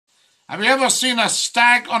Have you ever seen a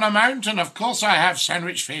stag on a mountain? Of course I have,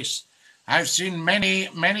 Sandwich Face. I've seen many,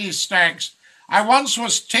 many stags. I once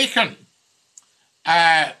was taken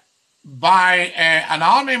by an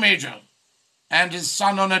army major and his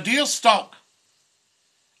son on a deer stalk.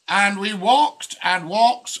 And we walked and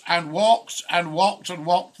walked and walked and walked and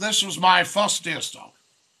walked. This was my first deer stalk.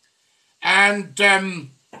 And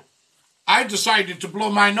I decided to blow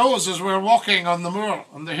my nose as we were walking on the moor,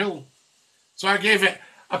 on the hill. So I gave it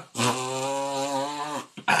a...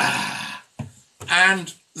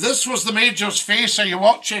 And this was the Major's face. Are you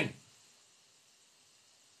watching?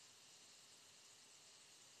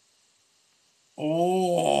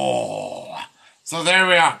 Oh, so there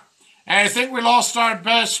we are. I think we lost our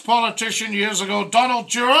best politician years ago, Donald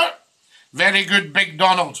Dewar. Very good, big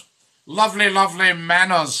Donald. Lovely, lovely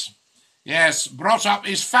manners. Yes, brought up.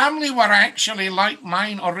 His family were actually like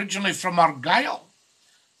mine, originally from Argyll.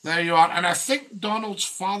 There you are. And I think Donald's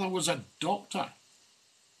father was a doctor.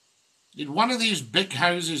 He had one of these big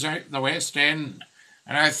houses out in the West End.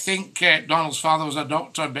 And I think Donald's father was a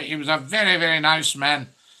doctor, but he was a very, very nice man,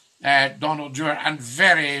 Donald Dewar, and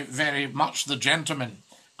very, very much the gentleman.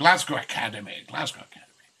 Glasgow Academy.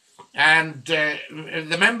 And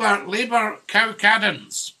remember Labour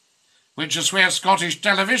Cowcaddens, which is where Scottish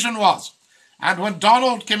television was. And when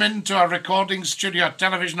Donald came into a recording studio, a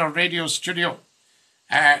television or radio studio,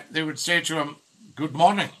 they would say to him, "Good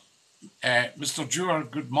morning, Mr. Dewar,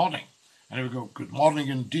 good morning." And he would go, "Good morning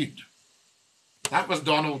indeed." That was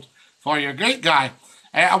Donald for you. Great guy.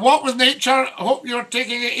 A walk with nature. Hope you're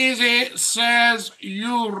taking it easy, says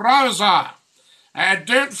you Rouser.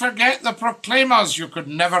 Don't forget the Proclaimers. You could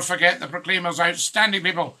never forget the Proclaimers. Outstanding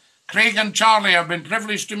people. Craig and Charlie. I've been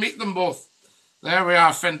privileged to meet them both. There we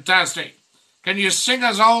are. Fantastic. Can you sing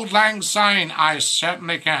us Auld Lang Syne? I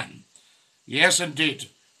certainly can. Yes, indeed.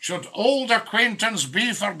 Should old acquaintance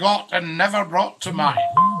be forgot and never brought to mind?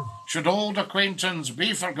 Should old acquaintance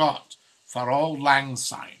be forgot for Auld Lang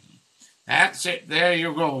Syne? That's it. There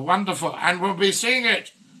you go. Wonderful. And we'll be singing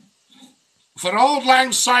it. For Auld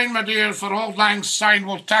Lang Syne, my dear, for Auld Lang Syne,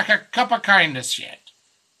 we'll take a cup of kindness yet.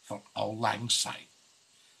 For Auld Lang Syne.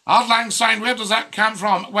 Auld Lang Syne, where does that come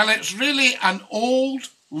from? Well, it's really an old,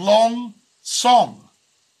 long song.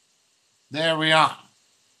 There we are.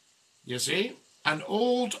 You see? An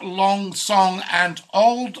old, long song, and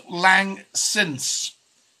Auld Lang Syne.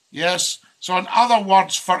 Yes? So in other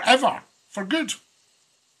words, forever, for good.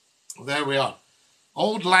 There we are.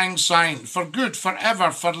 Auld Lang Syne, for good,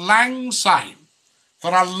 forever, for lang syne,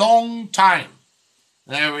 for a long time.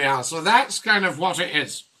 There we are. So that's kind of what it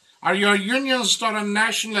is. Are you a unionist or a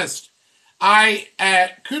nationalist? I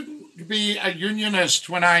couldn't be a unionist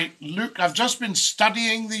when I look. I've just been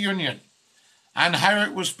studying the union and how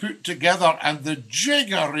it was put together and the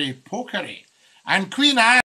jiggery-pokery. And Queen Anne